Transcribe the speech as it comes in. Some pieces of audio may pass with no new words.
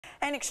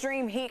And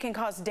extreme heat can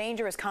cause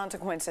dangerous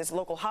consequences.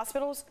 Local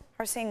hospitals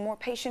are seeing more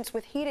patients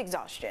with heat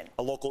exhaustion.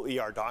 A local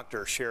ER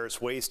doctor shares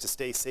ways to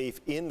stay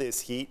safe in this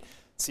heat.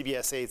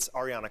 CBS 8's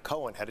Ariana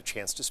Cohen had a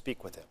chance to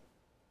speak with him.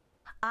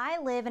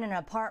 I live in an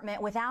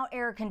apartment without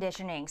air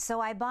conditioning,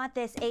 so I bought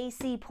this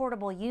AC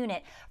portable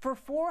unit for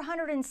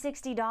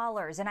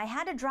 $460, and I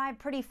had to drive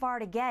pretty far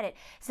to get it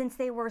since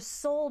they were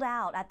sold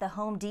out at the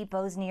Home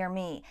Depots near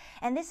me.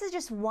 And this is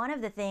just one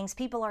of the things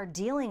people are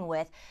dealing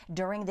with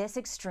during this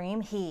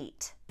extreme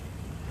heat.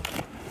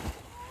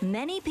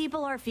 Many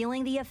people are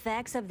feeling the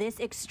effects of this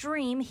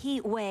extreme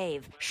heat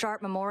wave.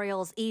 Sharp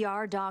Memorial's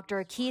ER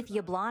doctor Keith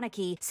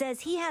Yablonicky says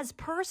he has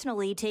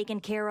personally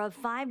taken care of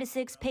 5 to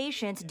 6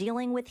 patients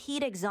dealing with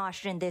heat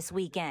exhaustion this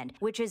weekend,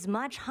 which is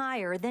much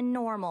higher than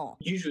normal.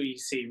 Usually you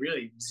see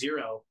really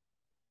zero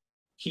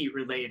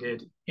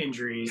heat-related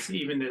injuries,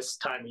 even this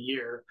time of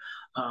year.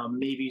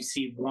 Maybe you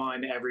see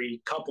one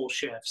every couple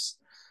shifts.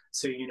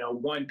 So,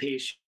 one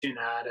patient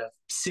out of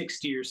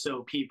 60 or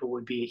so people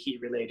would be a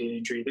heat-related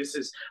injury. This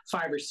is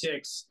 5 or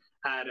 6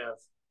 out of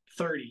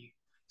 30.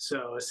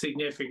 So a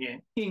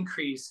significant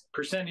increase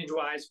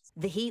percentage-wise.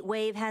 The heat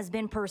wave has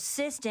been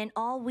persistent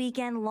all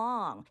weekend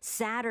long.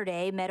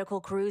 Saturday, medical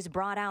crews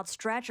brought out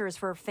stretchers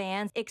for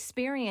fans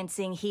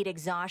experiencing heat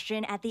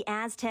exhaustion at the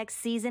Aztecs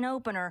season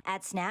opener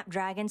at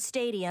Snapdragon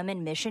Stadium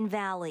in Mission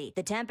Valley.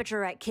 The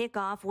temperature at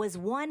kickoff was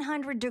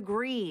 100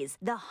 degrees,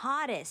 the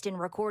hottest in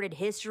recorded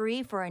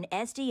history for an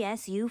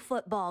SDSU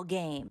football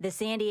game. The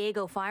San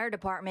Diego Fire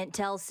Department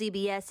tells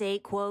CBS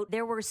 8, quote,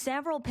 there were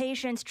several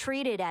patients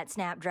treated at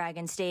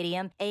Snapdragon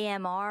Stadium.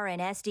 AMR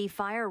and SD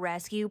Fire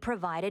Rescue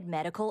provided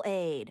medical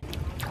aid.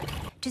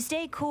 To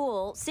stay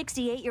cool,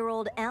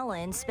 68-year-old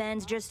Ellen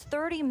spends just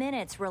 30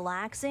 minutes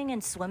relaxing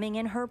and swimming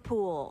in her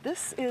pool.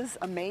 This is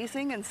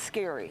amazing and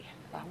scary.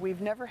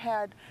 We've never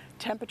had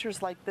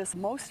temperatures like this.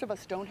 Most of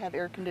us don't have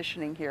air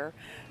conditioning here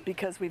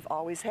because we've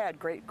always had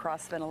great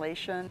cross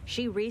ventilation.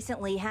 She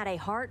recently had a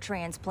heart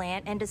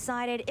transplant and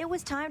decided it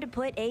was time to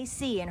put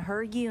AC in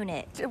her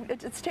unit.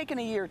 It's taken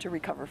a year to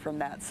recover from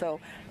that, so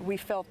we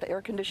felt the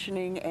air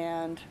conditioning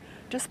and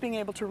just being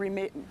able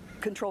to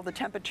control the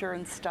temperature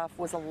and stuff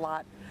was a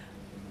lot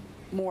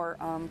more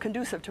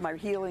conducive to my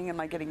healing and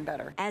my getting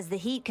better. As the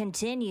heat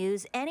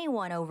continues,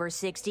 anyone over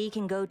 60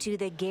 can go to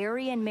the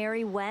Gary and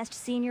Mary West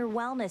Senior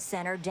Wellness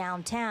Center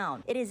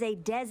downtown. It is a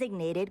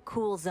designated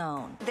cool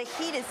zone. The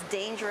heat is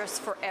dangerous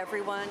for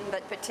everyone,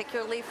 but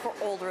particularly for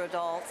older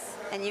adults.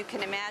 And you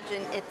can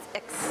imagine it's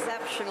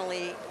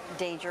exceptionally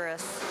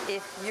dangerous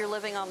if you're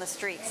living on the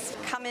streets.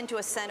 Come into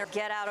a center,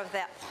 get out of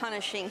that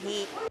punishing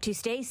heat. To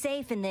stay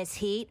safe in this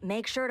heat,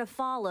 make sure to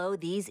follow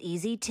these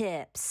easy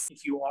tips.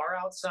 If you are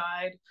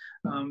outside,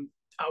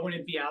 I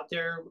wouldn't be out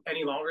there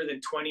any longer than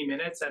 20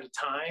 minutes at a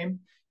time.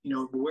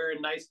 Wear a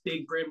nice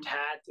big brimmed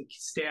hat to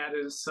stay out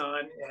of the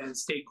sun and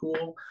stay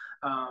cool.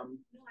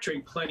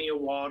 Drink plenty of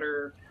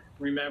water.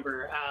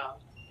 Remember,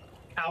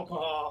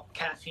 alcohol,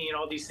 caffeine,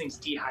 all these things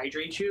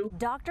dehydrate you.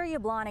 Dr.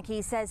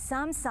 Yablonicky says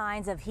some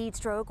signs of heat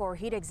stroke or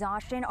heat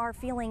exhaustion are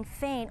feeling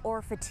faint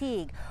or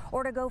fatigue,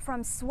 or to go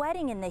from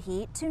sweating in the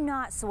heat to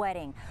not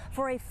sweating.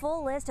 For a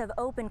full list of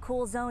open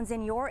cool zones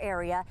in your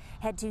area,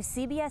 head to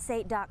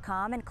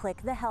CBS8.com and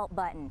click the help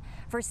button.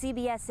 For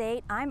CBS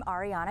 8, I'm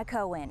Ariana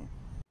Cohen.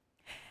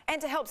 And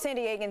to help San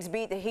Diegans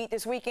beat the heat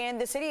this weekend,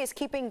 the city is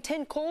keeping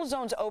 10 cool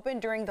zones open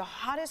during the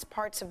hottest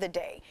parts of the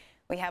day.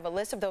 We have a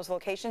list of those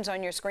locations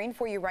on your screen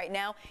for you right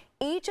now.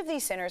 Each of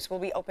these centers will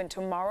be open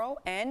tomorrow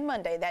and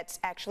Monday.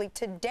 That's actually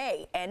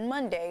today and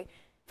Monday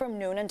from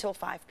noon until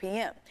 5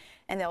 p.m.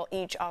 And they'll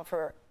each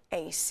offer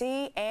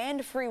AC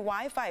and free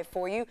Wi-Fi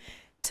for you.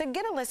 To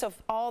get a list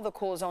of all the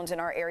cool zones in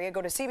our area,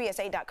 go to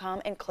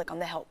CBS8.com and click on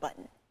the help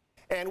button.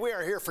 And we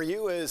are here for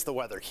you as the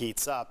weather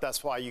heats up.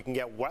 That's why you can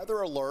get weather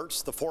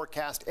alerts, the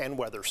forecast, and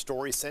weather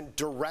stories sent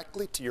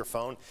directly to your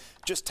phone.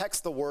 Just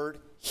text the word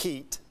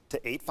HEAT to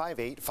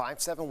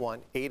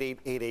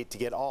 858-571-8888 to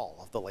get all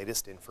of the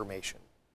latest information.